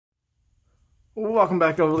Welcome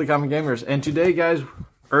back to Overly Common Gamers, and today, guys,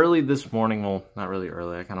 early this morning, well, not really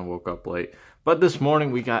early, I kind of woke up late, but this morning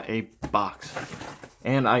we got a box,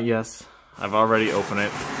 and yes, I've already opened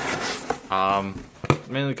it,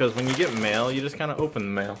 mainly because when you get mail, you just kind of open the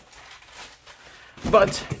mail,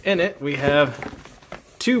 but in it, we have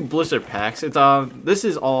 2 blister packs. This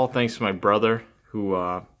is all thanks to my brother, who,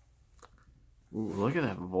 ooh, look at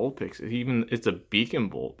that Vulpix, it's a Beacon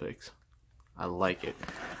Vulpix. I like it.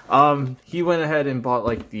 He went ahead and bought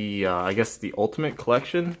like the, I guess the Ultimate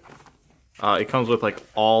Collection. It comes with like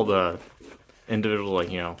all the individual,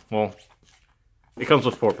 like, well, it comes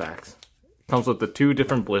with 4 packs. It comes with the 2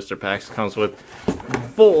 different blister packs. It comes with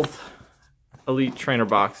both Elite Trainer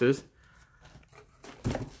boxes.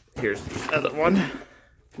 Here's the other one.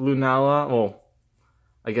 Lunala, well,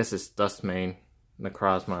 I guess it's Dusk main,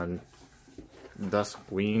 Necrozma, and Dusk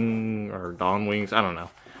Wing, or Dawn Wings, I don't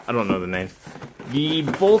know. I don't know the names. Should be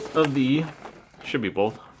both of the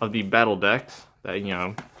battle decks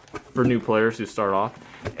that, for new players who start off.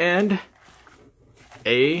 And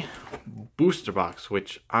a booster box,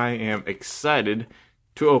 which I am excited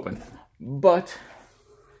to open. But,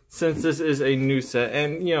 since this is a new set,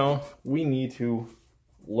 and, we need to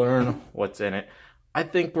learn what's in it, I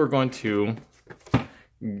think we're going to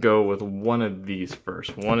go with one of these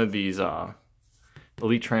first. One of these,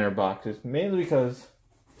 Elite Trainer boxes. Mainly because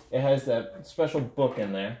it has that special book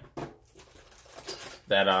in there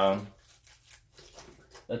that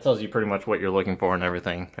tells you pretty much what you're looking for and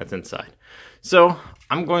everything that's inside. So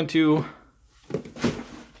I'm going to,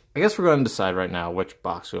 I guess we're going to decide right now which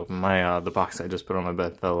box we open. The box I just put on my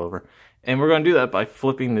bed fell over, and we're going to do that by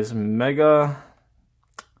flipping this mega.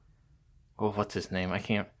 Oh, what's his name?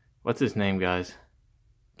 What's his name, guys?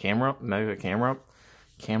 Mega camera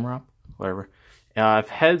up, whatever. If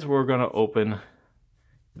heads, we're going to open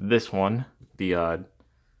this one, the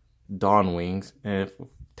Dawn Wings, and if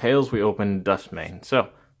tails, we open Dusk Mane. So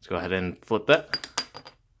let's go ahead and flip that.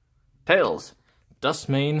 Tails, Dusk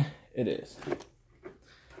Mane it is.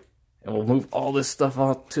 And we'll move all this stuff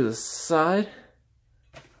off to the side.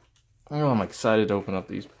 Oh, I'm excited to open up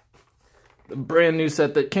the brand new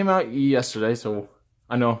set that came out yesterday. So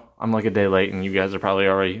I know I'm like a day late, and you guys are probably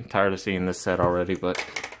already tired of seeing this set already, but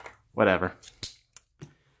whatever.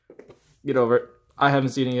 Get over it. I haven't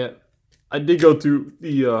seen it yet. I did go through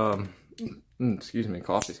the, excuse me,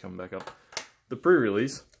 coffee's coming back up. The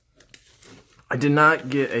pre-release. I did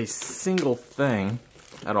not get a single thing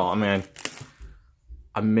at all. I mean,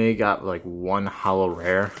 I may got like 1 holo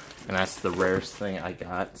rare, and that's the rarest thing I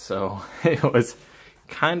got. So it was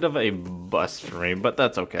kind of a bust for me, but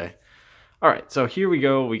that's okay. Alright, so here we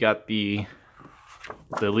go. We got the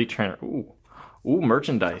Elite Trainer. Ooh,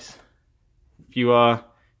 merchandise. If you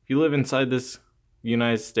live inside this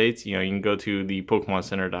United States, you can go to the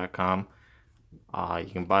PokemonCenter.com.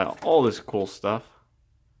 You can buy all this cool stuff.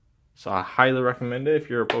 So I highly recommend it if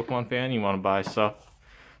you're a Pokemon fan. You want to buy stuff.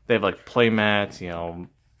 They have like play mats,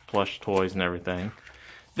 plush toys and everything.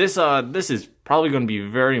 This is probably going to be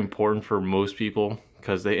very important for most people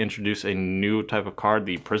because they introduce a new type of card,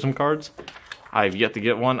 the Prism cards. I've yet to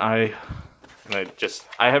get one. I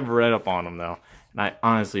have read up on them though, and I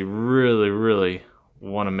honestly really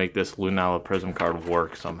want to make this Lunala Prism card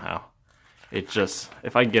work somehow.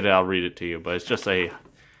 If I get it, I'll read it to you, but it's just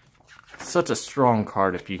such a strong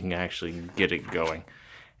card if you can actually get it going.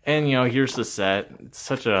 And here's the set. It's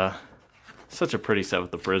such a pretty set with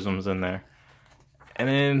the prisms in there. And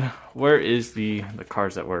then where is the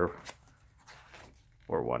cards that we're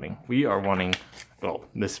wanting? We are wanting, well,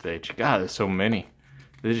 this page. God, there's so many.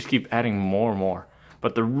 They just keep adding more and more.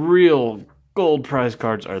 But the real gold prize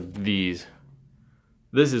cards are these.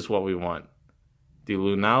 This is what we want. The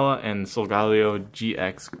Lunala and Solgaleo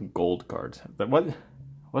GX gold cards. But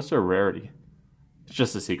what's their rarity? It's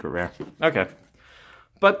just a secret rare. Okay.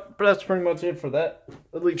 But that's pretty much it for that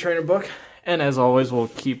Elite Trainer book. And as always, we'll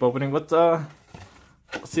keep opening. Let's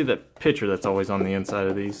see that picture that's always on the inside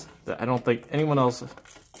of these that I don't think anyone else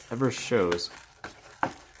ever shows.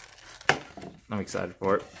 I'm excited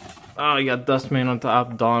for it. Oh, you got Duskmane on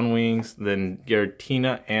top, Dawn Wings, then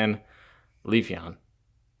Giratina and Leafeon.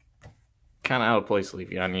 Kind of out of place,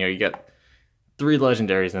 Leafeon. You got 3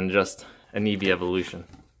 legendaries and just an Eevee evolution.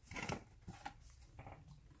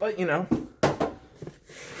 But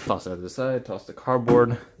toss that to the side, toss the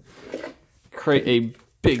cardboard, create a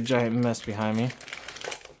big giant mess behind me.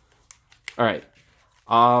 Alright.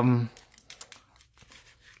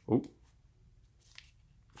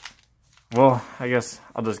 Well, I guess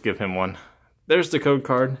I'll just give him one. There's the code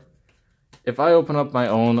card. If I open up my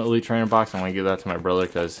own Elite Trainer box, I'm going to give that to my brother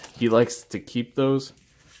because he likes to keep those.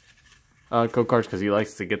 code cards because he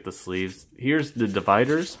likes to get the sleeves. Here's the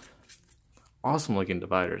dividers. Awesome looking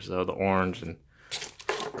dividers though, the orange and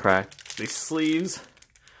cracked. These sleeves,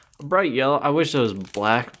 a bright yellow. I wish there was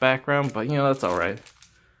black background, but you know, that's alright.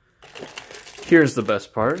 Here's the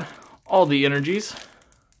best part. All the energies.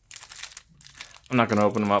 I'm not going to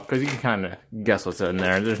open them up because you can kind of guess what's in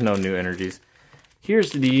there. There's no new energies.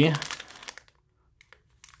 Here's the...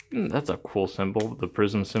 that's a cool symbol, the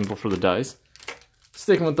prism symbol for the dice.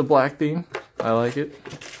 Sticking with the black theme. I like it.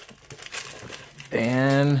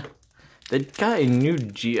 And they got a new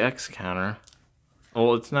GX counter.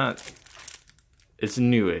 Well, it's not... it's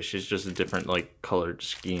newish. It's just a different, like, colored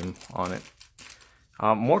scheme on it.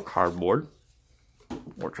 More cardboard.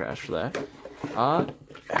 More trash for that. I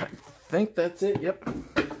think that's it. Yep.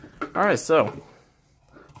 Alright, so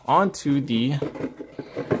on to the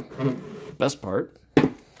best part.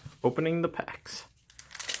 Opening the packs.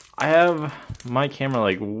 I have my camera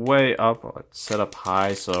like way up. It's set up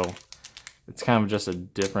high, so it's kind of just a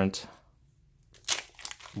different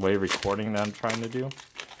way of recording that I'm trying to do.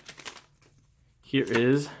 Here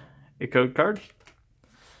is a code card.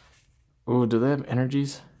 Oh, do they have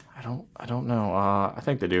energies? I don't know. I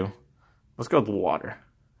think they do. Let's go with water.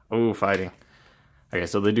 Oh, fighting. Okay,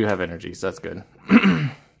 so they do have energies. That's good.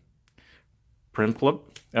 Primplip.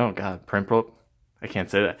 Oh god, Primplip. I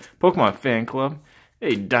can't say that. Pokemon Fan Club.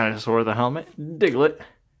 A dinosaur with a helmet. Diglett.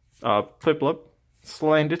 Piplup.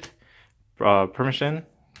 Slandit. Permission.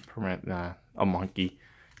 A monkey.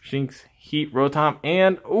 Shinx. Heat. Rotom.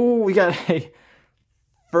 And, oh, we got a...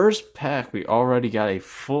 first pack, we already got a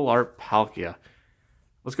full art Palkia.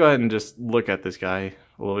 Let's go ahead and just look at this guy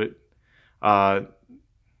a little bit.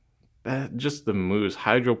 Just the moves.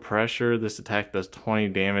 Hydro Pressure. This attack does 20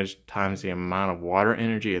 damage times the amount of water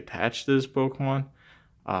energy attached to this Pokemon.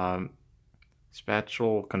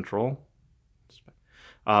 Spatial Control.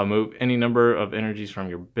 Move any number of energies from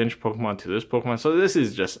your bench Pokemon to this Pokemon. So this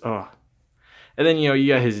is just, And then, you know,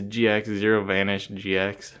 you got his GX, Zero Vanish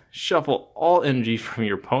GX. Shuffle all energy from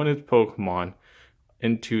your opponent's Pokemon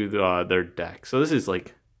into their deck. So this is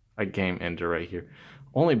like a game ender right here.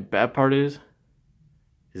 Only bad part is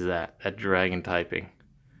that dragon typing.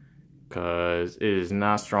 Because it is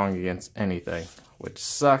not strong against anything. Which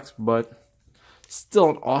sucks, but still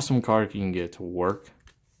an awesome card if you can get it to work.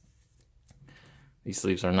 These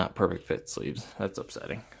sleeves are not perfect fit sleeves. That's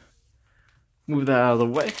upsetting. Move that out of the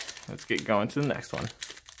way. Let's get going to the next one.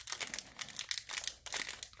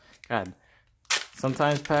 God,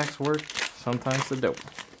 sometimes packs work, sometimes they don't.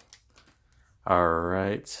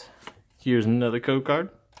 Alright, here's another code card.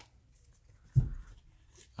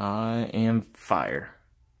 I am fire.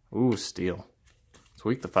 Ooh, steel. It's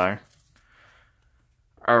weak to fire.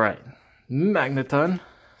 Alright, Magneton,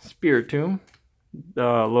 Spiritomb,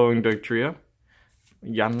 Lowing Dog Trio,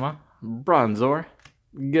 Yanma, Bronzor,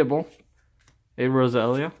 Gibble, a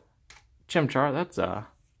Roselia, Chimchar. That's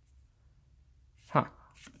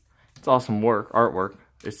it's awesome artwork.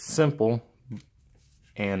 It's simple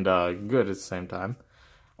and good at the same time.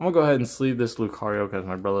 I'm gonna go ahead and sleeve this Lucario because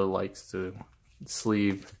my brother likes to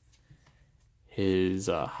sleeve his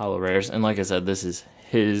holo rares, and like I said, this is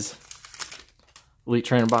his Elite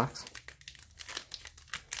Trainer box.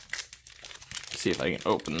 See if I can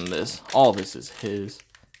open this. All this is his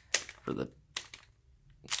for the.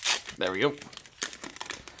 There we go.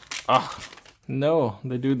 Oh, no,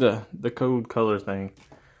 they do the code color thing.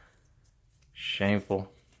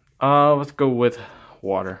 Shameful. Let's go with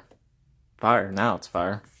water. Fire, now it's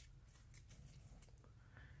fire.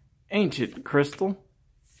 Ancient Crystal.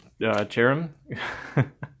 Cherim.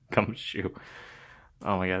 Gumshoe.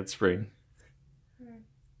 Oh my god, spring.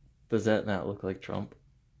 Does that not look like Trump?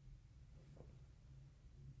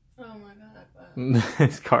 Oh my god.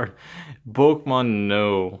 This card.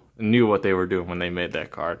 Pokemon knew what they were doing when they made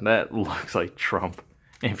that card. That looks like Trump.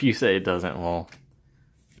 And if you say it doesn't, well,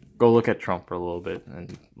 go look at Trump for a little bit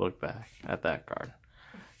and look back at that card.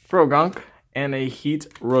 Frogunk and a Heat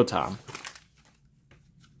Rotom.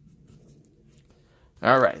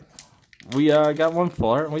 Alright. We got one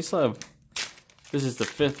full art, and we still have, this is the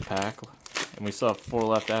 5th pack, and we still have 4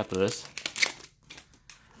 left after this.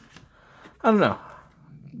 I don't know.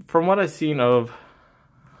 From what I've seen of,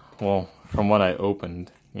 well, from what I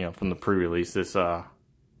opened, you know, from the pre-release, this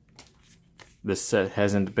set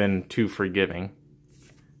hasn't been too forgiving.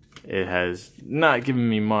 It has not given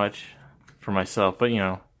me much for myself, but you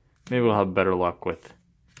know, maybe we'll have better luck with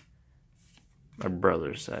my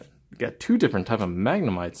brother's set. We got 2 different type of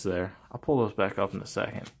Magnemites there. I'll pull those back up in a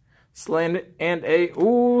second. Slandit and a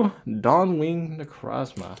Dawnwing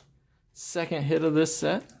Necrozma. 2nd hit of this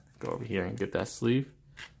set. Go over here and get that sleeve.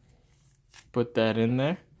 Put that in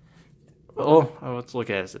there. Oh, let's look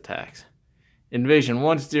at his attacks. Invasion.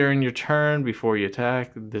 Once during your turn, before you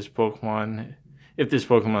attack this Pokemon, if this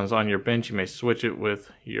Pokemon is on your bench, you may switch it with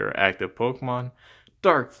your active Pokemon.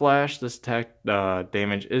 Dark Flash. This attack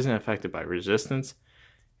damage isn't affected by resistance.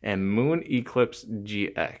 And Moon Eclipse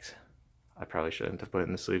GX. I probably shouldn't have put it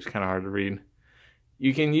in the sleeves. Kind of hard to read.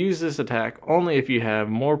 You can use this attack only if you have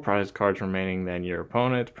more prize cards remaining than your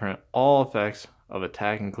opponent to prevent all effects of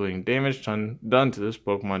attack, including damage done to this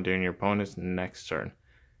Pokemon during your opponent's next turn.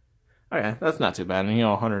 Okay, that's not too bad. And,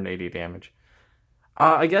 180 damage.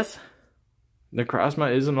 I guess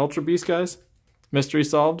Necrozma is an Ultra Beast, guys. Mystery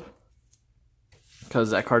solved. Because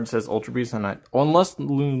that card says Ultra Beast, and unless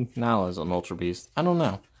Lunala is an Ultra Beast, I don't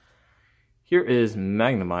know. Here is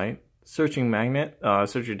Magnemite. Searching Magnet.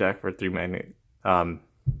 Search your deck for 3 magnet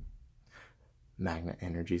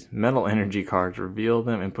energies. Metal energy cards. Reveal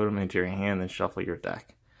them and put them into your hand, then shuffle your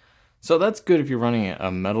deck. So that's good if you're running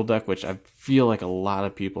a metal deck, which I feel like a lot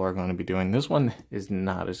of people are going to be doing. This one is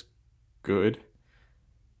not as good.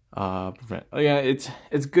 Yeah, it's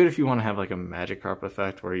good if you want to have like a Magikarp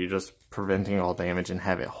effect where you're just preventing all damage and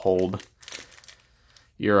have it hold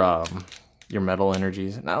your metal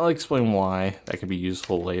energies. And I'll explain why that could be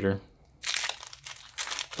useful later.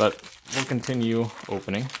 But we'll continue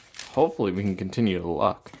opening. Hopefully we can continue the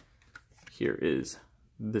luck. Here is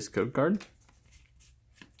this code card.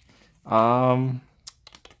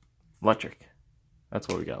 Electric. That's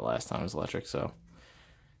what we got last time, was electric, so.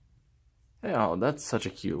 Oh, that's such a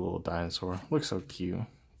cute little dinosaur. Looks so cute.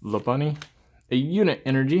 Bunny. A unit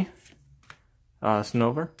energy.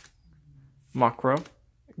 Snover. Machro.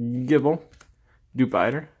 Gibble.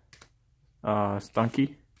 Dewbiter.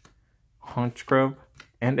 Stunky. Honchcrow.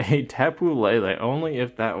 And a Tapu Lele. Only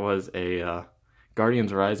if that was a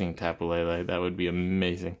Guardians Rising Tapu Lele, that would be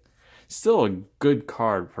amazing. Still a good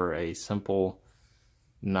card for a simple,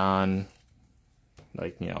 hollow,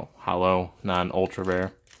 non-ultra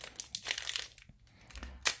rare.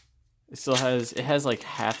 It has like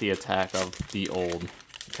half the attack of the old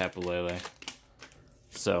Tapu Lele.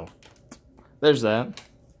 So, there's that.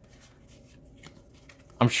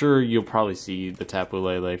 I'm sure you'll probably see the Tapu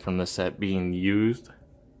Lele from the set being used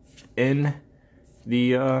in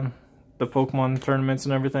the Pokemon tournaments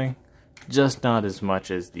and everything. Just not as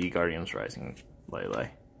much as the Guardians Rising Lele.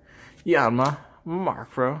 Yama,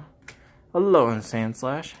 Markro, a Alolan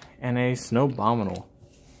Sandslash, and a Snowbominal.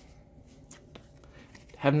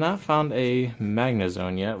 Have not found a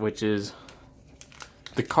Magnezone yet, which is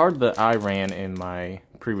the card that I ran in my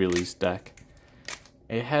pre-release deck.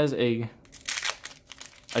 It has a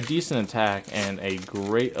decent attack and a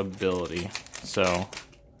great ability, so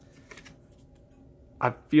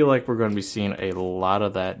I feel like we're going to be seeing a lot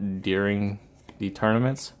of that during the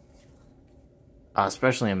tournaments,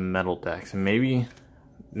 especially in metal decks. And maybe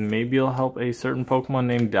it'll help a certain Pokemon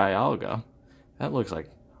named Dialga. That looks like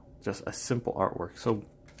just a simple artwork, so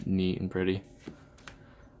neat and pretty.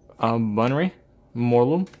 Bunnery,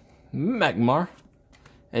 Morlun, Magmar,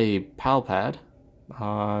 a Palpad.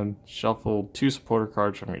 Shuffle 2 supporter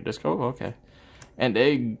cards from your disco. Oh, okay, and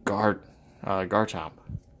a Garchomp.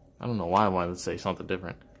 I don't know why I wanted to say something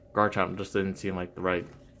different. Garchomp just didn't seem like the right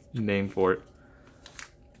name for it.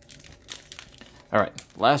 Alright,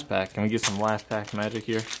 last pack. Can we get some last pack magic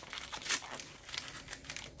here?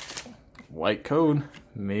 White code.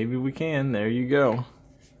 Maybe we can. There you go.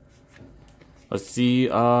 Let's see.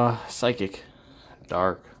 Psychic.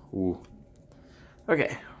 Dark. Ooh.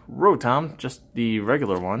 Okay. Rotom, just the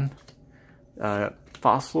regular one.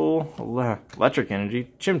 Fossil. Electric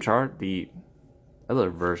Energy. Chimchar, the other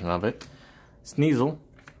version of it. Sneasel,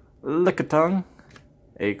 Lickitung,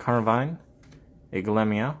 a Carnivine, a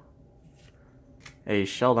Glemeow, a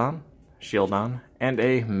Shieldon, and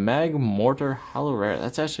a Magmortar Hollow Rare.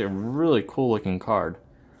 That's actually a really cool looking card.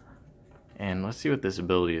 And let's see what this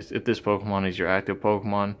ability is. If this Pokemon is your active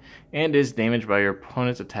Pokemon and is damaged by your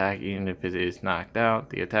opponent's attack, even if it is knocked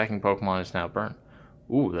out, the attacking Pokemon is now burned.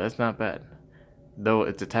 Ooh, that's not bad. Though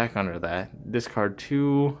its attack under that, discard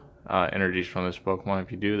 2 energies from this Pokemon.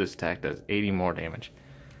 If you do, this attack does 80 more damage.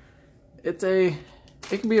 It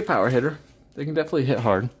can be a power hitter. They can definitely hit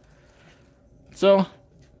hard. So,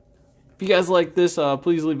 if you guys like this,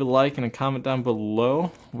 please leave a like and a comment down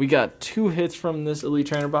below. We got 2 hits from this Elite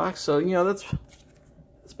Trainer box, so that's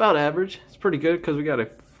about average. It's pretty good because we got a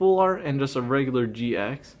full art and just a regular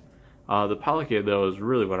GX. The Palkia though is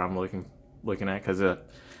really what I'm looking at, because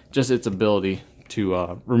just its ability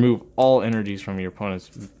to remove all energies from your opponent's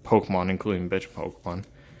Pokemon, including bitch Pokemon.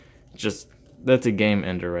 That's a game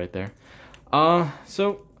ender right there.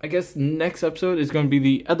 So I guess next episode is going to be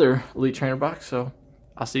the other Elite Trainer box, so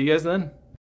I'll see you guys then.